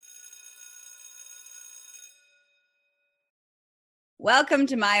Welcome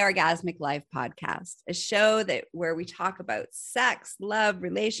to My Orgasmic Life podcast, a show where we talk about sex, love,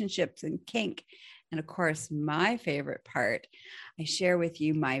 relationships, and kink. And of course, my favorite part, I share with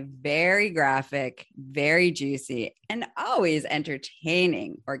you my very graphic, very juicy, and always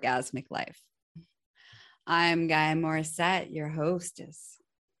entertaining orgasmic life. I'm Gaia Morissette, your hostess,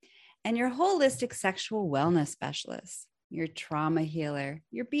 and your holistic sexual wellness specialist, your trauma healer,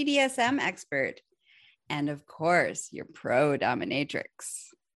 your BDSM expert, and of course, your pro dominatrix.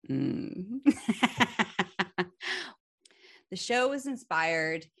 The show is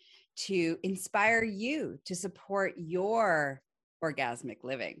inspired to inspire you to support your orgasmic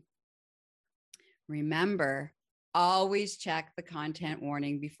living. Remember, always check the content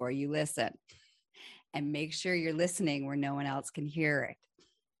warning before you listen, and make sure you're listening where no one else can hear it,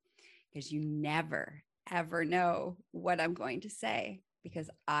 because you never, ever know what I'm going to say, because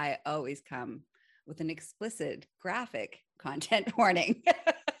I always come with an explicit graphic content warning.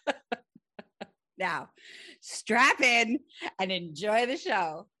 Now, strap in and enjoy the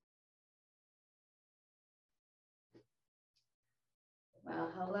show.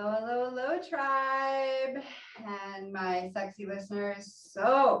 Well, hello, tribe, and my sexy listeners.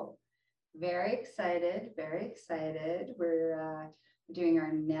 So very excited. We're doing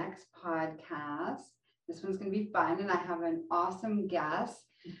our next podcast. This one's going to be fun, and I have an awesome guest,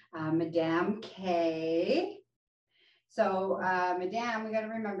 Madame K. So, Madame, we got to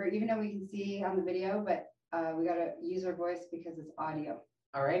remember, even though we can see on the video, but we got to use our voice because it's audio.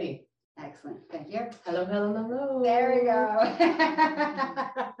 Alrighty. Excellent. Thank you. Hello. There we go.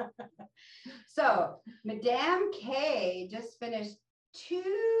 So, Madame K just finished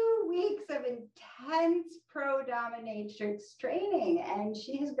 2 weeks of intense pro dominatrix training, and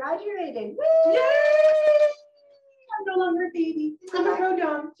she has graduated. Woo! Yay! I'm no longer a baby. I'm a pro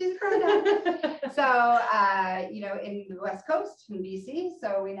dom. She's a pro dom. So, in the West Coast in BC,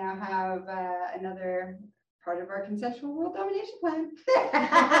 so we now have another part of our consensual world domination plan.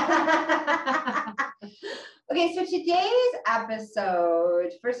 Okay, so today's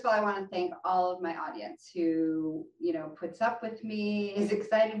episode, first of all, I want to thank all of my audience who, puts up with me, is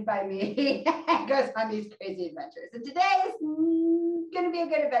excited by me, and goes on these crazy adventures. And today is going to be a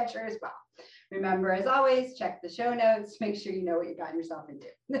good adventure as well. Remember, as always, check the show notes, make sure you know what you got yourself into.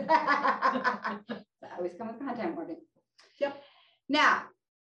 I always come with content warning. Yep. Now,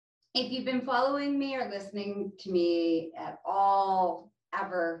 if you've been following me or listening to me at all,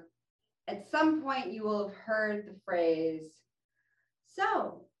 ever, at some point you will have heard the phrase,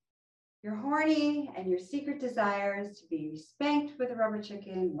 so you're horny and your secret desire is to be spanked with a rubber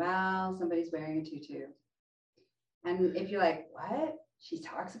chicken while somebody's wearing a tutu. And if you're like, what? She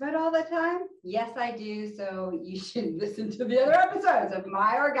talks about all the time? Yes, I do. So you should listen to the other episodes of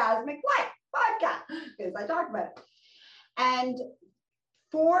My Orgasmic Life podcast, because I talk about it. And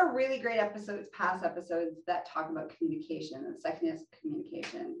 4 really great past episodes that talk about communication and the sexiness of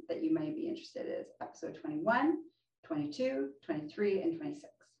communication that you might be interested in is episode 21, 22, 23, and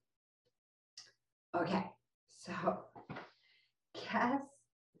 26. Okay, so guess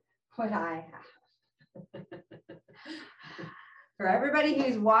what I have. For everybody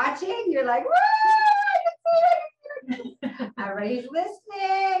who's watching, you're like, woo! Everybody's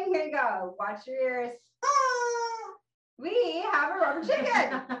listening. Here you go. Watch your ears. We have a rubber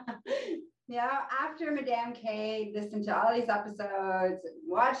chicken. After Madame K listened to all these episodes and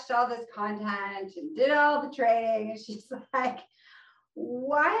watched all this content and did all the training, and she's like,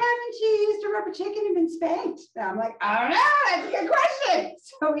 why haven't you used a rubber chicken and been spanked? And I'm like, I don't know. That's a good question.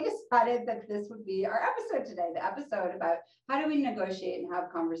 So we decided that this would be our episode today, the episode about how do we negotiate and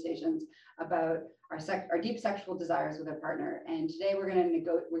have conversations about our deep sexual desires with our partner. And today we're going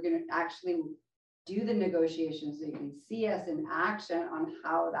to actually do the negotiations so you can see us in action on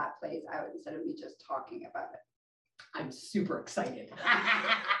how that plays out instead of me just talking about it. I'm super excited.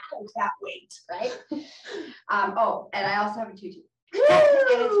 I can't wait. Right? And I also have a tutu. And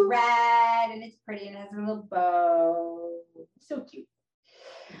it's red and it's pretty and it has a little bow. So cute.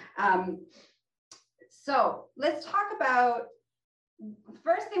 So let's talk about, the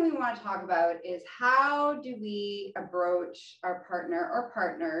first thing we want to talk about is how do we approach our partner or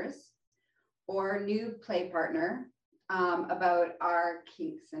partners or new play partner about our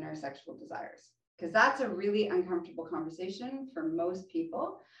kinks and our sexual desires, because that's a really uncomfortable conversation for most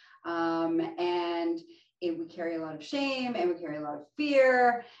people. We carry a lot of shame and we carry a lot of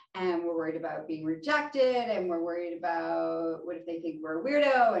fear, and we're worried about being rejected, and we're worried about what if they think we're a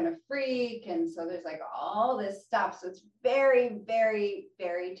weirdo and a freak. And so there's like all this stuff. So it's very, very,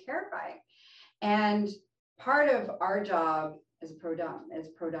 very terrifying. And part of our job as pro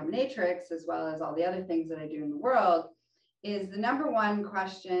dominatrix, as well as all the other things that I do in the world, is the number one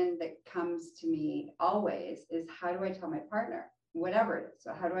question that comes to me always is, how do I tell my partner? Whatever it is.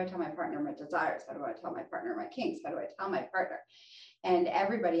 So how do I tell my partner my desires? How do I tell my partner my kinks? How do I tell my partner? And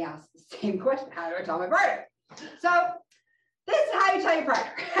everybody asks the same question. How do I tell my partner? So this is how you tell your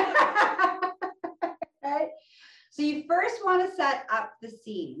partner. Right? So you first want to set up the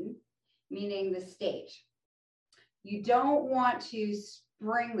scene, meaning the stage. You don't want to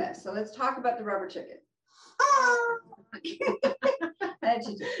spring this. So let's talk about the rubber chicken.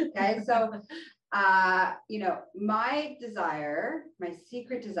 Okay, so my desire, my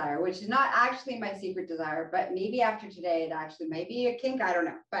secret desire, which is not actually my secret desire, but maybe after today, it actually might be a kink. I don't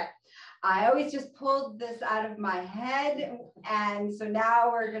know. But I always just pulled this out of my head. And so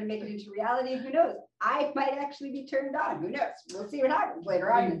now we're going to make it into reality. Who knows? I might actually be turned on. Who knows? We'll see what happens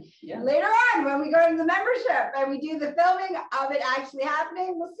later on. Yeah. Later on, when we go to the membership and we do the filming of it actually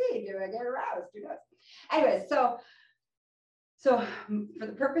happening, we'll see. Do I get aroused? Who knows? Anyways, so for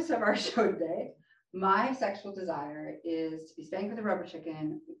the purpose of our show today, my sexual desire is to be spanked with a rubber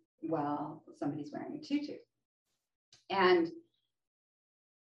chicken while somebody's wearing a tutu. And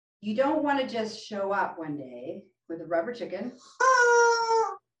you don't want to just show up one day with a rubber chicken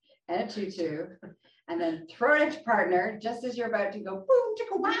and a tutu and then throw it at your partner just as you're about to go boom,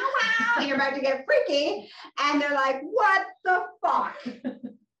 chicka, wow, wow, you're about to get freaky. And they're like, what the fuck?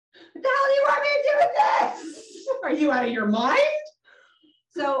 What the hell do you want me to do with this? Are you out of your mind?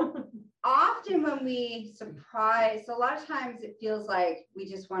 So often when we surprise, so a lot of times it feels like we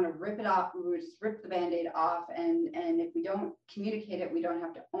just want to rip it off, we just rip the Band-Aid off, and if we don't communicate it, we don't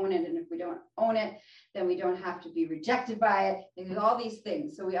have to own it, and if we don't own it, then we don't have to be rejected by it. And there's all these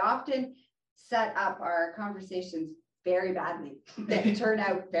things. So we often set up our conversations very badly. They turn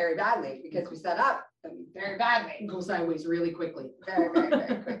out very badly because we set up them very badly. It goes sideways really quickly. Very, very,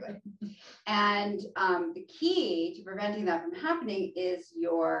 very quickly. And the key to preventing that from happening is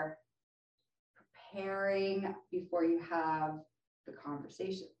your preparing before you have the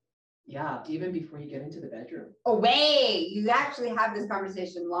conversation. Yeah, even before you get into the bedroom. You actually have this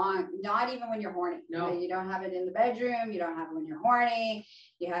conversation long, not even when you're horny. No. You don't have it in the bedroom. You don't have it when you're horny.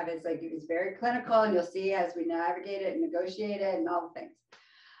 You have it's very clinical, and you'll see as we navigate it and negotiate it and all the things.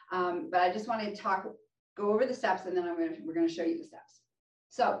 But I just want to go over the steps, and then we're going to show you the steps.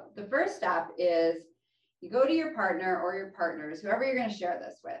 So the first step is you go to your partner or your partners, whoever you're going to share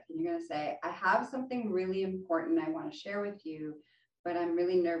this with, and you're going to say, I have something really important I want to share with you, but I'm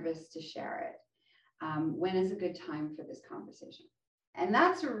really nervous to share it. When is a good time for this conversation? And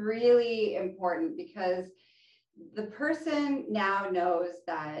that's really important because the person now knows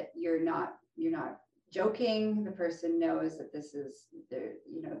that you're not joking. The person knows that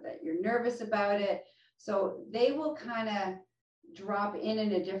that you're nervous about it. So they will kind of drop in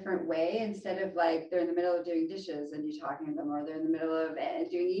a different way, instead of like they're in the middle of doing dishes and you're talking to them, or they're in the middle of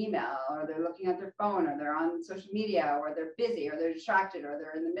doing email, or they're looking at their phone, or they're on social media, or they're busy, or they're distracted, or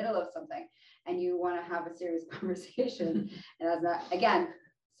they're in the middle of something, and you want to have a serious conversation. And that's not, again,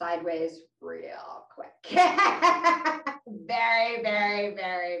 sideways real quick. Very, very,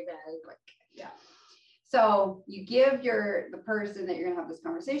 very, very quick. Yeah. So you give the person that you're going to have this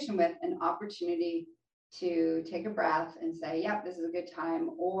conversation with an opportunity to take a breath and say, yep, this is a good time,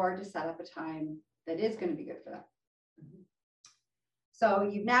 or to set up a time that is going to be good for them. Mm-hmm. So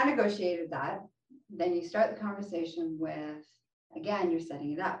you've now negotiated that. Then you start the conversation with, again, you're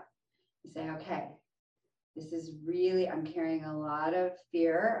setting it up. You say, okay, this is really, I'm carrying a lot of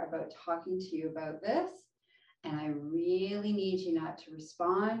fear about talking to you about this. And I really need you not to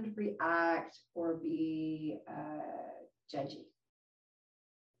respond, react, or be judgy.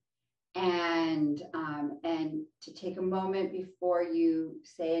 And to take a moment before you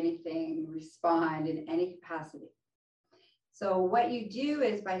say anything, respond in any capacity. So what you do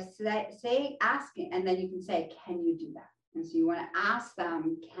is by asking, and then you can say, can you do that? And so you want to ask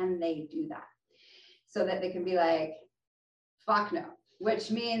them, can they do that? So that they can be like, fuck no,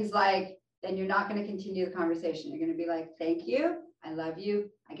 which means like, then you're not going to continue the conversation. You're going to be like, thank you, I love you,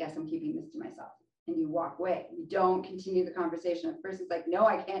 I guess I'm keeping this to myself. And you walk away. You don't continue the conversation. If the person's like, no,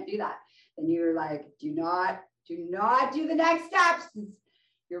 I can't do that. Then you're like, do not do the next steps.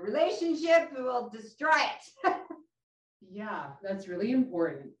 Your relationship will destroy it. Yeah, that's really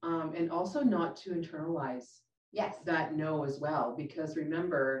important. And also not to internalize that no as well, because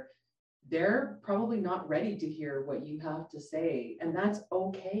remember, they're probably not ready to hear what you have to say, and that's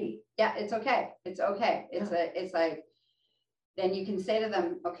okay. Yeah, it's okay. It's okay. It's like, then you can say to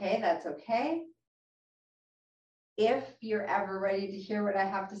them, okay, that's okay. If you're ever ready to hear what I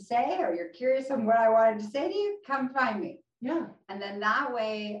have to say, or you're curious on what I wanted to say to you, come find me. Yeah. And then that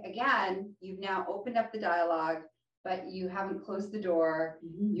way, again, you've now opened up the dialogue. but you haven't closed the door.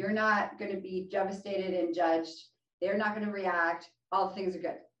 You're not going to be devastated and judged. They're not going to react. All the things are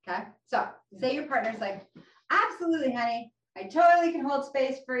good. Okay. So say your partner's like, absolutely, honey, I totally can hold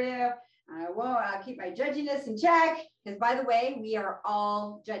space for you. I'll keep my judginess in check. Because by the way, we are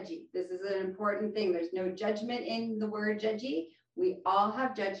all judgy. This is an important thing. There's no judgment in the word judgy. We all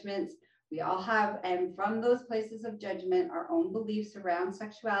have judgments. We all have, and from those places of judgment, our own beliefs around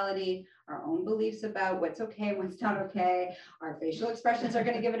sexuality, our own beliefs about what's okay and what's not okay. Our facial expressions are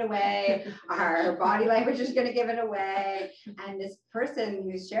going to give it away. Our body language is going to give it away. And this person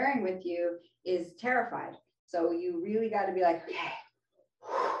who's sharing with you is terrified. So you really got to be like, okay,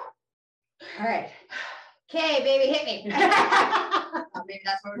 all right, okay, baby, hit me. Oh, maybe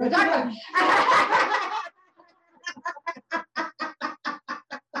that's what we're going to talk about.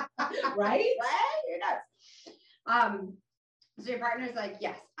 Right? What? You're nuts. So your partner's like,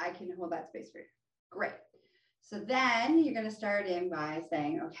 yes, I can hold that space for you. Great. So then you're going to start in by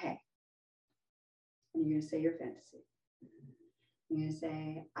saying, okay. And you're going to say your fantasy. You're going to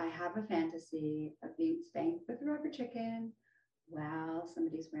say, I have a fantasy of being spanked with a rubber chicken while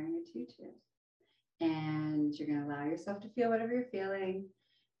somebody's wearing a tutu. And you're going to allow yourself to feel whatever you're feeling.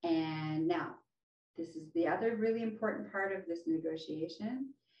 And now, this is the other really important part of this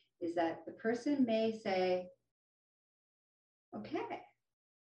negotiation, is that the person may say, okay,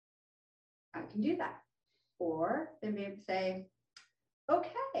 I can do that. Or they may say,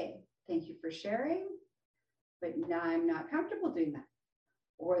 okay, thank you for sharing, but now I'm not comfortable doing that.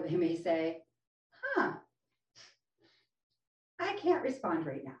 Or they may say, I can't respond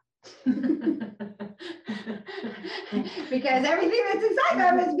right now. Because everything that's inside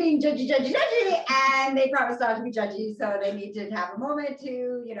them is being judgy, and they promise not to be judgy. So they need to have a moment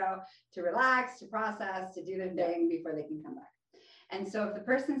to, to relax, to process, to do their thing before they can come back. And so if the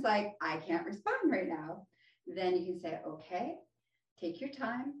person's like, I can't respond right now, then you can say, okay, take your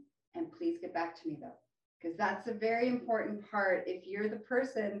time and please get back to me though. Because that's a very important part. If you're the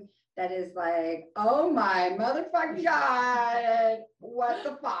person that is like, oh my motherfucking God, what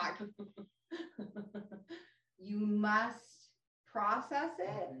the fuck? You must process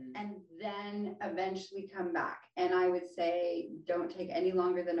it and then eventually come back. And I would say, don't take any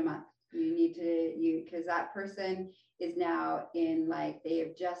longer than a month. You need to, because that person is now in like, they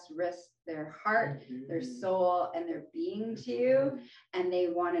have just risked their heart, their soul, and their being to you. And they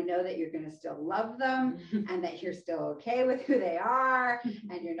want to know that you're going to still love them and that you're still okay with who they are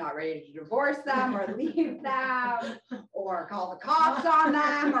and you're not ready to divorce them or leave them or call the cops on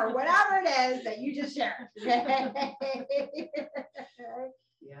them or whatever it is that you just shared. Yeah.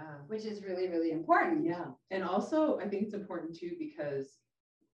 Which is really, really important. Yeah. And also, I think it's important too, because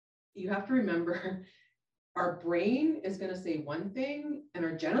you have to remember our brain is going to say one thing and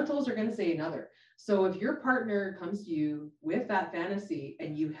our genitals are going to say another. So if your partner comes to you with that fantasy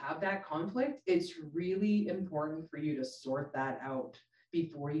and you have that conflict, it's really important for you to sort that out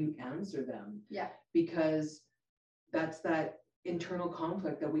before you answer them. Yeah. Because that's that internal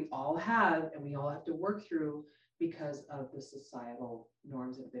conflict that we all have and we all have to work through because of the societal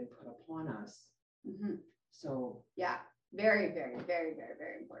norms that have been put upon us. So yeah, very, very, very, very,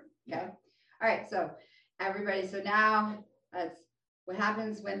 very important. Okay. Yeah. All right. So everybody, so now that's what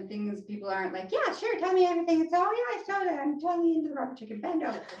happens when people aren't like, yeah, sure, tell me everything. It's, oh yeah, I'm totally into the rubber chicken, bend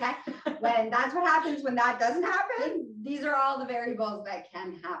over. Okay. When that's what happens when that doesn't happen, these are all the variables that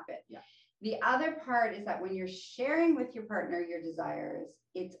can happen. Yeah. The other part is that when you're sharing with your partner your desires,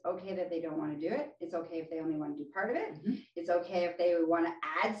 it's okay that they don't want to do it. It's okay if they only want to do part of it. It's okay if they want to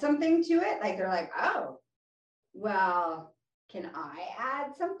add something to it. Like they're like, oh, well, can I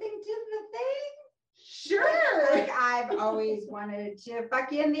add something to the thing? Sure. Like I've always wanted to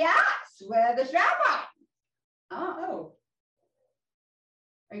fuck you in the ass with a strap on. Oh.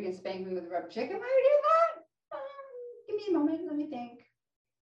 Are you going to spank me with a rubber chicken while you do that? Give me a moment. Let me think.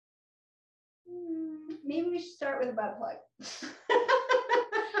 Maybe we should start with a butt plug.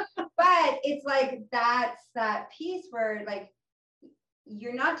 But it's like, that's that piece where like,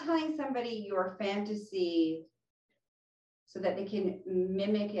 you're not telling somebody your fantasy so that they can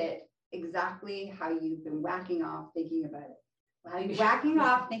mimic it exactly how you've been whacking off thinking about it. How you whacking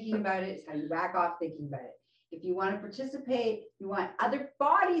off thinking about it is how you whack off thinking about it. If you want to participate, you want other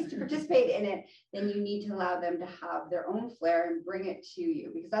bodies to participate in it, then you need to allow them to have their own flair and bring it to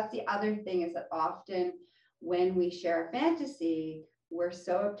you. Because that's the other thing, is that often when we share a fantasy, we're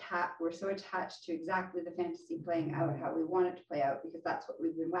so attached to exactly the fantasy playing out how we want it to play out, because that's what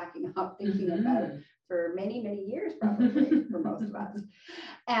we've been whacking off thinking about for many, many years, probably for most of us.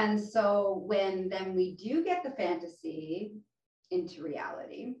 And so when then we do get the fantasy into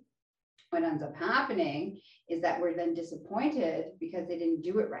reality, What ends up happening is that we're then disappointed because they didn't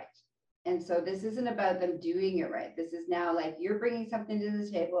do it right. And so this isn't about them doing it right. This is now like you're bringing something to the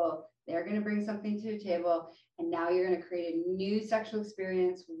table, they're going to bring something to the table, and now you're going to create a new sexual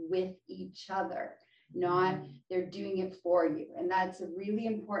experience with each other, not they're doing it for you. And that's a really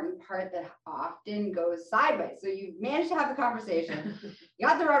important part that often goes sideways. So you've managed to have the conversation, you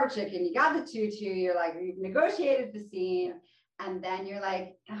got the rubber chicken, you got the tutu, you're like, you've negotiated the scene, and then you're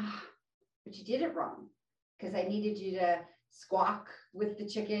like, but you did it wrong because I needed you to squawk with the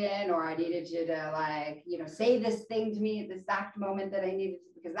chicken, or I needed you to like, you know, say this thing to me at the exact moment that I needed to,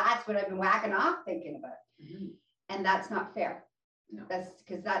 because that's what I've been whacking off thinking about. And that's not fair. No. That's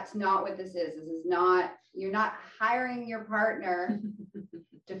because that's not what this is. This is not, you're not hiring your partner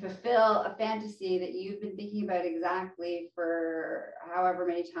to fulfill a fantasy that you've been thinking about exactly for however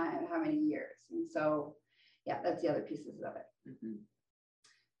many times, how many years. And so, yeah, that's the other pieces of it.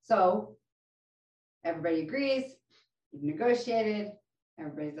 So everybody agrees, you've negotiated,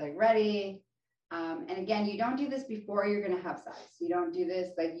 everybody's like ready. And again, you don't do this before you're going to have sex. You don't do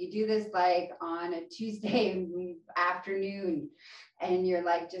this, like you do this like on a Tuesday afternoon, and you're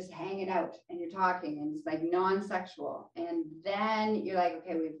like just hanging out and you're talking, and it's like non-sexual. And then you're like,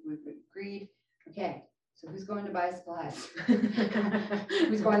 okay, we've agreed. Okay, so who's going to buy supplies?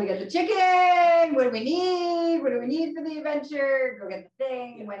 Who's going to get the chicken? What do we need? What do we need for the adventure? Go get the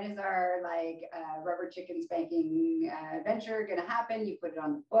thing. Yeah. When is our like rubber chicken spanking adventure going to happen? You put it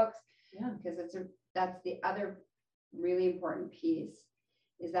on the books. Yeah, because that's the other really important piece,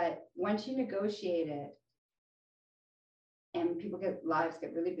 is that once you negotiate it, and lives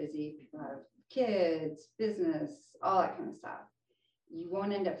get really busy, people have kids, business, all that kind of stuff, you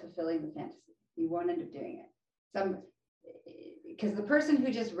won't end up fulfilling the fantasy. You won't end up doing it. Because the person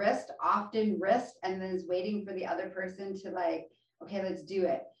who just often risked and then is waiting for the other person to like, okay, let's do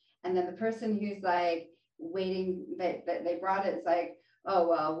it. And then the person who's like waiting that they brought it, it's like, oh,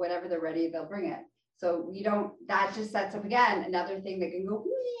 well, whenever they're ready, they'll bring it. So you don't, that just sets up again, another thing that can go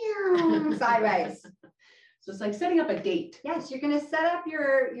sideways. So it's like setting up a date. Yes, you're going to set up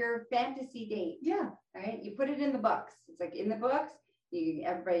your fantasy date. Yeah. Right. You put it in the books. It's like in the books,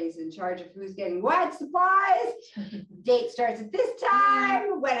 everybody's in charge of who's getting what supplies. Date starts at this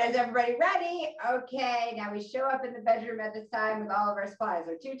time. When is everybody ready? Okay, now we show up in the bedroom at this time with all of our supplies,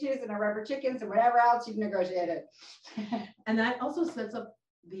 our tutus and our rubber chickens and whatever else you've negotiated. And that also sets up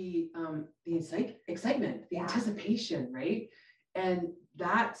the excitement, the anticipation, right? And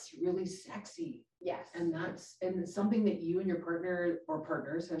that's really sexy. Yes. And it's something that you and your partner or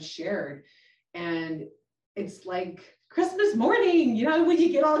partners have shared. And it's like Christmas morning, you know, when you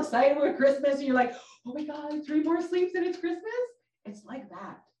get all excited with Christmas and you're like, oh my God, 3 more sleeps and it's Christmas. It's like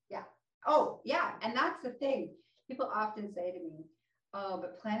that. Yeah. Oh, yeah. And that's the thing. People often say to me, oh,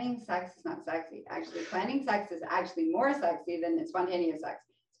 but planning sex is not sexy. Actually, planning sex is actually more sexy than spontaneous sex.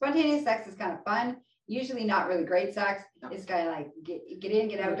 Spontaneous sex is kind of fun. Usually not really great sex. It's kind of like get in,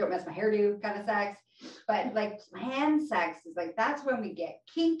 get out, don't mess my hairdo kind of sex. But like planned sex is like, that's when we get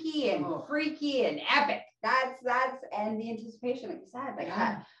kinky and freaky and epic. That's and the anticipation, like you said, like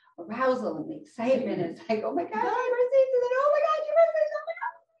that arousal and the excitement. It's like, oh my God, we're seeing it. Oh my God, you were saying something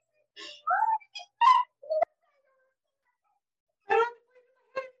else.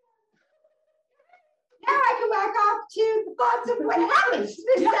 Now I can back off to the thoughts of what happens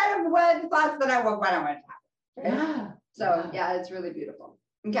instead of what the thoughts that I want to happen. Right? Yeah. So yeah, it's really beautiful.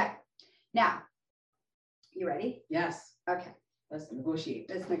 Okay. Now, you ready? Yes. Okay. Let's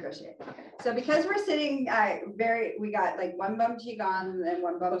negotiate. So because we're sitting we got like one bum cheek on and then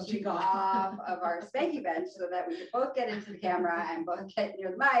one bum cheek off of our spanky bench so that we could both get into the camera and both get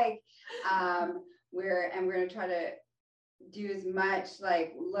near the mic. We're going to try to do as much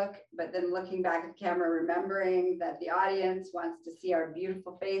like but then looking back at the camera, remembering that the audience wants to see our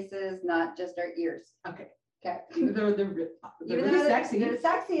beautiful faces, not just our ears. Okay. Okay. Even though they're really sexy. They're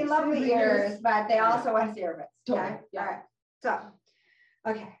sexy and lovely ears, but they also want to see our face. Totally. Okay. Yeah. All right. So,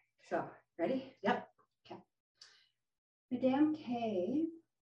 okay. So, ready? Yep. Okay. Madame K.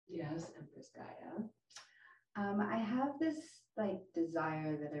 Yes, Empress Gaia. I have this like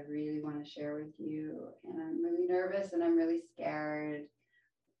desire that I really want to share with you, and I'm really nervous and I'm really scared.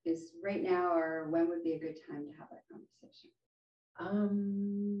 Is right now or when would be a good time to have that conversation?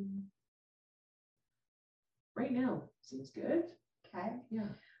 Right now seems good. Okay. Yeah.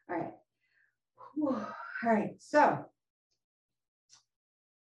 All right. Whew. All right. So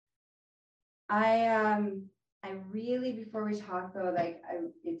I really, before we talk though, like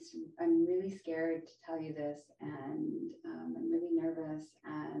I'm really scared to tell you this, and I'm really nervous,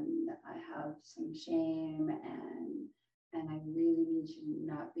 and I have some shame and and I really need you to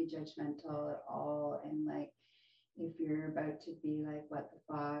not be judgmental at all. And like, if you're about to be like, what the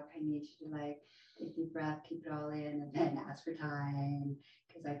fuck, I need you to like take a deep breath, keep it all in, and then ask for time,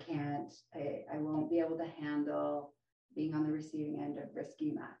 because I won't be able to handle being on the receiving end of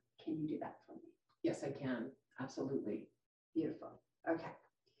risking that. Can you do that for me? Yes, I can. Absolutely. Beautiful. Okay.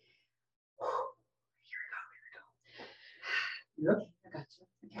 Here we go. Yep, I got you.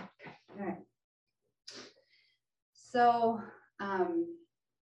 Okay. All right. So,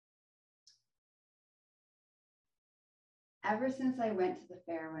 ever since I went to the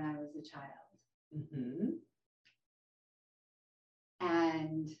fair when I was a child,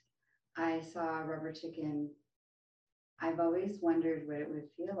 and I saw a rubber chicken, I've always wondered what it would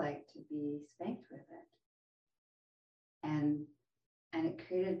feel like to be spanked with it. And it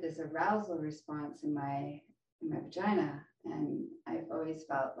created this arousal response in my vagina. And I've always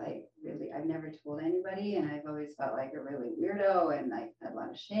felt like really, I've never told anybody, and I've always felt like a really weirdo and like had a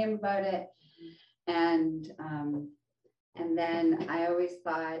lot of shame about it. And then I always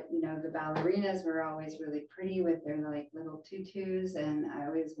thought, you know, the ballerinas were always really pretty with their like little tutus, and I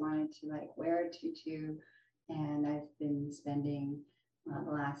always wanted to like wear a tutu. And I've been spending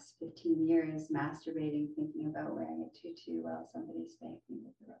the last 15 years masturbating, thinking about wearing a tutu while somebody spanked me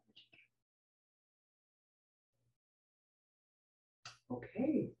with a rubber chicken.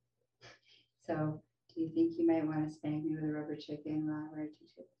 Okay. So do you think you might want to spank me with a rubber chicken while I wear a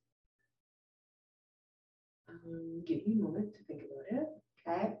tutu? Give me a moment to think about it.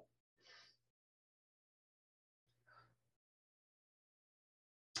 Okay.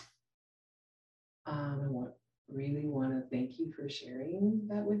 I really want to thank you for sharing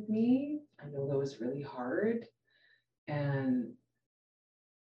that with me. I know that was really hard, and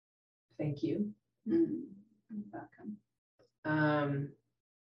thank you. You're welcome.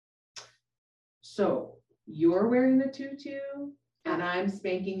 So you're wearing the tutu, and I'm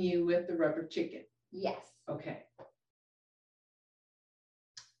spanking you with the rubber chicken. Yes. Okay.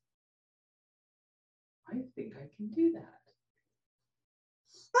 I think I can do that.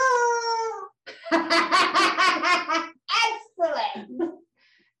 Excellent.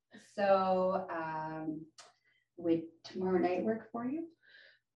 So, would tomorrow night work for you?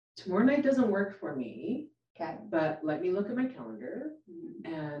 Tomorrow night doesn't work for me. Okay. But let me look at my calendar,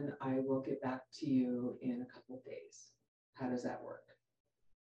 and I will get back to you in a couple of days. How does that work?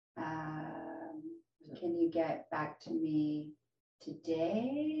 Can you get back to me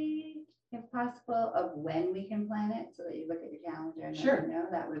today, if possible, of when we can plan it, so that you look at your calendar and Sure. let me know?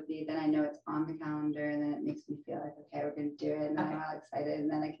 That would be, then I know it's on the calendar, and then it makes me feel like, okay, we're going to do it, and then I'm all excited, and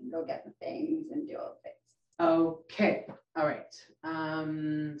then I can go get the things and do all the things. Okay. All right.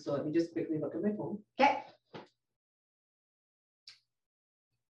 So let me just quickly look at my phone. Okay.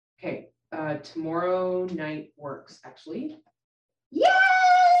 Okay. Tomorrow night works, actually. Yay!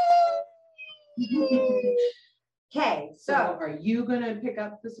 Okay, so are you going to pick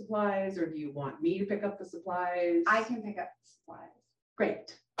up the supplies, or do you want me to pick up the supplies? I can pick up the supplies.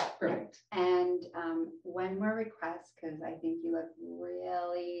 Great. Perfect. And one more request, because I think you look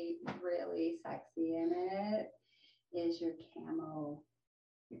really, really sexy in it, is your camo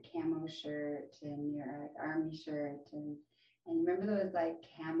shirt and your like army shirt, and remember those like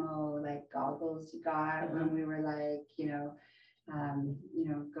camo like goggles you got when we were like,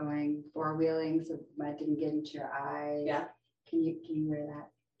 going four-wheeling so mud didn't get into your eyes. Yeah. Can you wear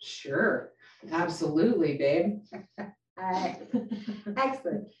that? Sure. Absolutely, babe.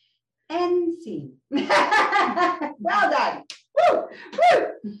 Excellent. End scene. Well done. Woo! Woo!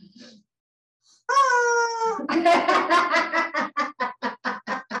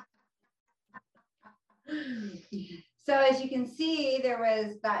 So as you can see, there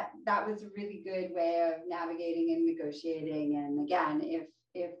was that was a really good way of navigating and negotiating. And again,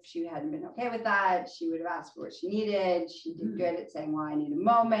 if she hadn't been okay with that, she would have asked for what she needed. She did good at saying, well, I need a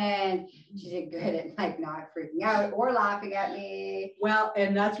moment. She did good at like not freaking out or laughing at me. Well,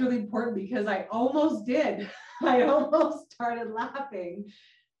 and that's really important, because I almost did. I almost started laughing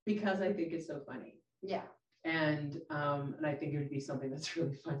because I think it's so funny. Yeah. And I think it would be something that's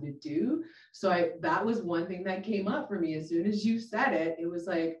really fun to do. So that was one thing that came up for me as soon as you said it. It was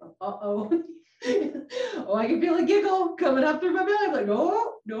like, oh, I can feel a giggle coming up through my belly. Like,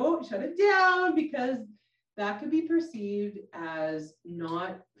 no, shut it down, because that could be perceived as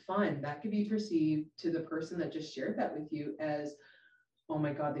not fun. That could be perceived to the person that just shared that with you as, oh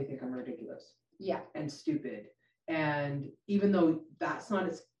my God, they think I'm ridiculous. Yeah. And stupid. And even though that's not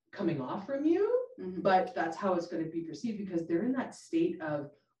as coming off from you, but that's how it's going to be perceived, because they're in that state of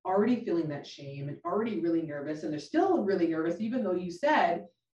already feeling that shame and already really nervous, and they're still really nervous, even though you said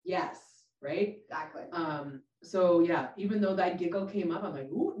yes, right? Exactly. So yeah, even though that giggle came up, I'm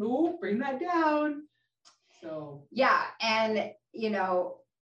like, oh no, bring that down. So yeah, and you know,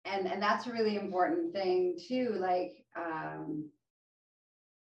 and that's a really important thing too, like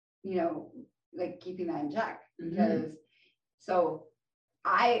you know, like keeping that in check, because so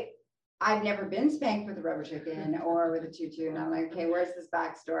I've never been spanked with a rubber chicken or with a tutu, and I'm like, okay, where's this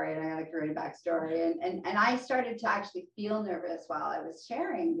backstory? And I gotta create a backstory, and I started to actually feel nervous while I was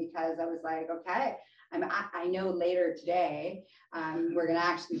sharing, because I was like, okay, I know later today we're gonna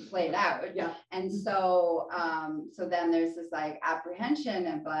actually play it out. Yeah. And so so then there's this like apprehension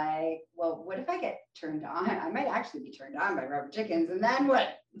of like, well, what if I get turned on? I might actually be turned on by rubber chickens, and then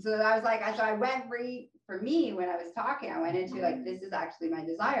what? So I was like, so I went for me, when I was talking, I went into like, this is actually my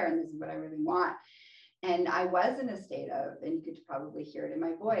desire, and this is what I really want. And I was in a state of, and you could probably hear it in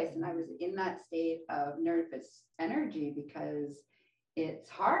my voice, and I was in that state of nervous energy, because it's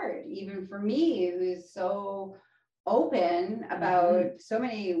hard, even for me, who's so open about so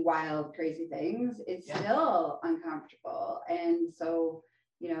many wild, crazy things. It's still uncomfortable. And so,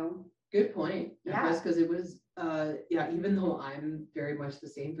 you know. Good point. Yeah. Because it was, even though I'm very much the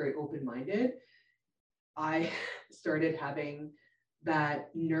same, very open-minded, I started having that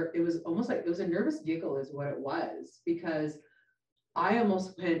it was almost like, it was a nervous giggle is what it was, because I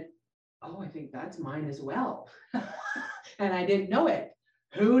almost went, oh, I think that's mine as well. And I didn't know it.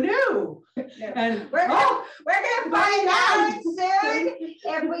 Who knew? Yeah. And we're gonna find out soon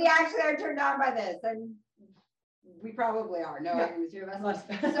if we actually are turned on by this. And we probably are. No, I agree with you. So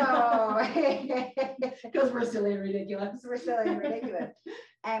because we're silly and ridiculous. We're silly and ridiculous.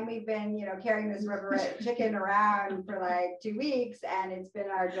 And we've been, carrying this rubber chicken around for like 2 weeks, and it's been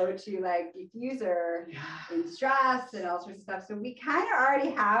our go-to like diffuser in stress and all sorts of stuff. So we kind of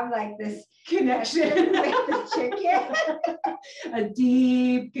already have like this connection with the chicken. A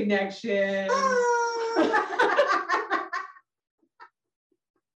deep connection.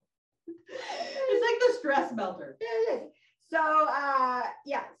 It's like the stress melter. It is. So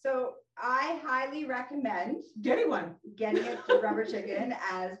so I highly recommend getting a rubber chicken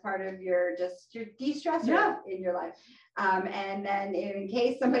as part of your de-stressor in your life. And then in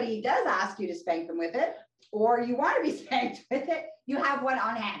case somebody does ask you to spank them with it, or you want to be spanked with it, you have one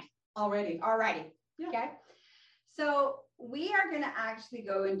on hand already. Yeah. Okay. So we are going to actually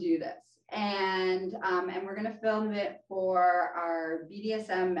go and do this. And we're going to film it for our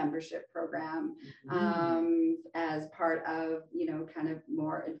BDSM membership program as part of, kind of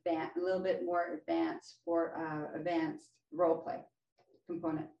more advanced, a little bit more advanced role play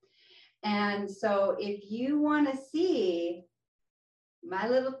component. And so if you want to see my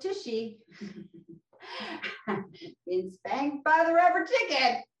little tushy being spanked by the rubber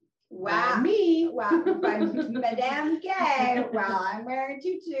chicken, by Madame K, while I'm wearing a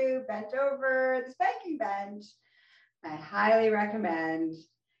tutu, bent over the spanking bench, I highly recommend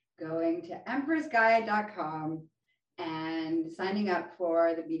going to empressguide.com and signing up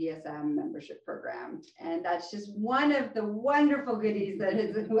for the BDSM membership program. And that's just one of the wonderful goodies that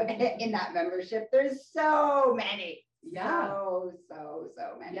is in that membership. There's so many. Yeah. So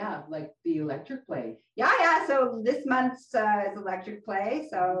many. Yeah, like the electric play. Yeah. So this month's is electric play.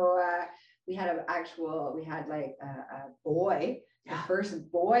 So we had a boy, the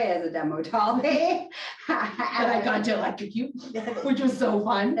first boy as a demo dolly. And I got to electrocute, which was so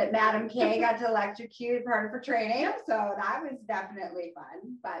fun. That Madam K got to electrocute part of her training. So that was definitely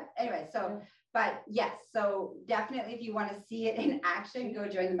fun. But anyway, but yes, so definitely if you want to see it in action, go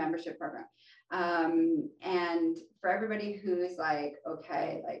join the membership program. And for everybody who's like,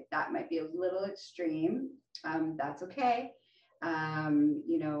 okay, like that might be a little extreme, that's okay.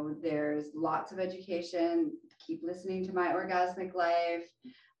 There's lots of education. Keep listening to My Orgasmic Life.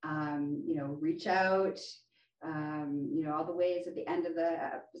 Reach out. All the ways at the end of the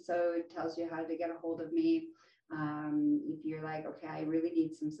episode tells you how to get a hold of me. If you're like, okay, I really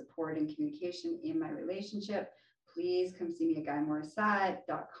need some support and communication in my relationship, please come see me at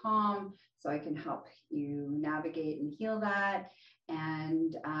GuyMorissette.com so I can help you navigate and heal that.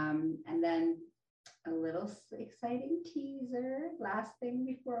 And then a little exciting teaser, last thing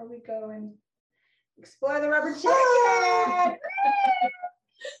before we go and explore the rubber chicken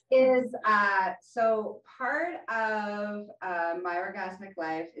is so part of My Orgasmic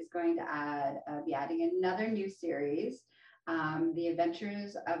Life is going to be adding another new series, The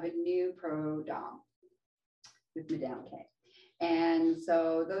Adventures of a New Pro Dom with Madame K. And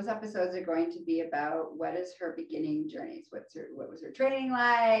so those episodes are going to be about what is her beginning journeys, what was her training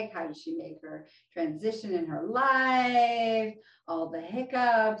like, how did she make her transition in her life, all the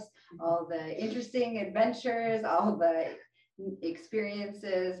hiccups, all the interesting adventures, all the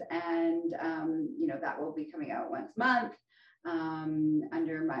experiences, and that will be coming out once a month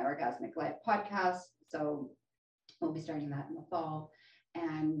under My Orgasmic Life podcast. So we'll be starting that in the fall,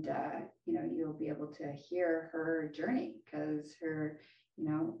 and you'll be able to hear her journey, because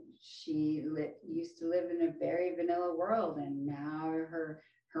she used to live in a very vanilla world, and now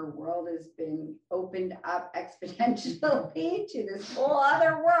her world has been opened up exponentially to this whole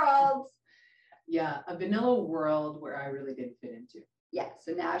other world. Yeah, a vanilla world where I really didn't fit into. Yeah,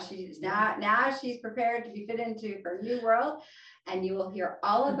 so now she's prepared to be fit into her new world, and you will hear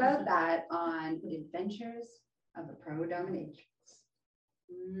all about that on The Adventures of a Pro Dominatrix.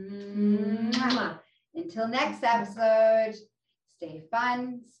 Until next episode, stay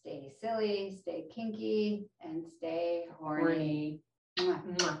fun, stay silly, stay kinky, and stay horny.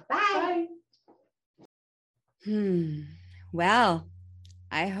 Bye. Well,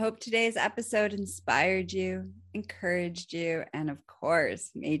 I hope today's episode inspired you, encouraged you, and of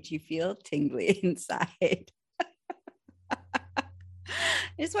course, made you feel tingly inside.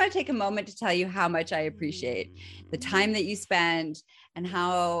 I just want to take a moment to tell you how much I appreciate the time that you spend, and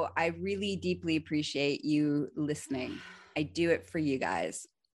how I really deeply appreciate you listening. I do it for you guys,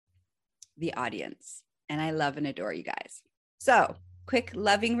 the audience, and I love and adore you guys. So, quick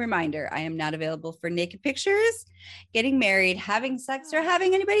loving reminder, I am not available for naked pictures, getting married, having sex, or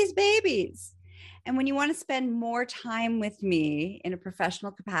having anybody's babies. And when you want to spend more time with me in a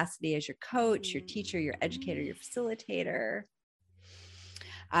professional capacity as your coach, your teacher, your educator, your facilitator,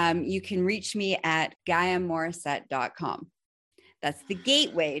 you can reach me at GaiaMorissette.com. That's the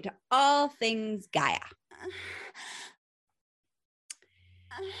gateway to all things Gaia.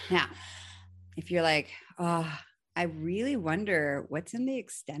 Now, if you're like, oh, I really wonder what's in the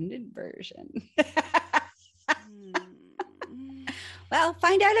extended version. Well,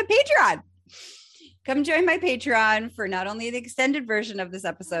 find out on Patreon. Come join my Patreon for not only the extended version of this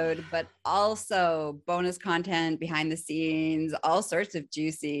episode, but also bonus content, behind the scenes, all sorts of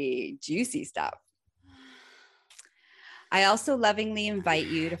juicy stuff. I also lovingly invite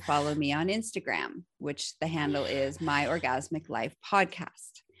you to follow me on Instagram, which the handle is My Orgasmic Life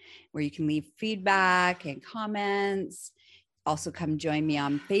Podcast, where you can leave feedback and comments. Also come join me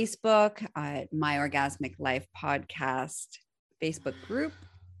on Facebook at My Orgasmic Life Podcast Facebook group.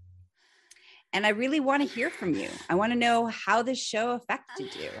 And I really want to hear from you. I want to know how this show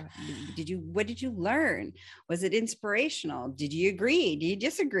affected you. What did you learn? Was it inspirational? Did you agree? Do you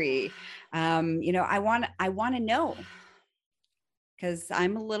disagree? I want to know, because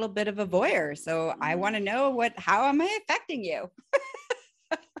I'm a little bit of a voyeur. So I want to know how am I affecting you?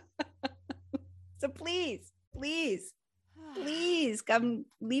 So please come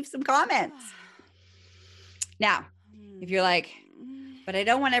leave some comments. Now, if you're like, but I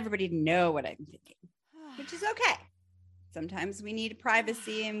don't want everybody to know what I'm thinking, which is okay. Sometimes we need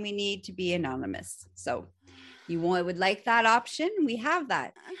privacy and we need to be anonymous. So you would like that option? We have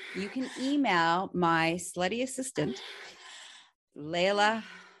that. You can email my slutty assistant, Layla,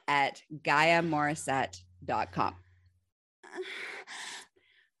 at GaiaMorissette.com.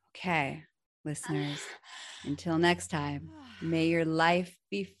 Okay, listeners, until next time, may your life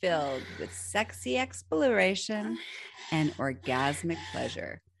be filled with sexy exploration and orgasmic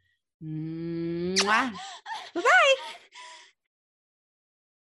pleasure. Mwah. Bye-bye.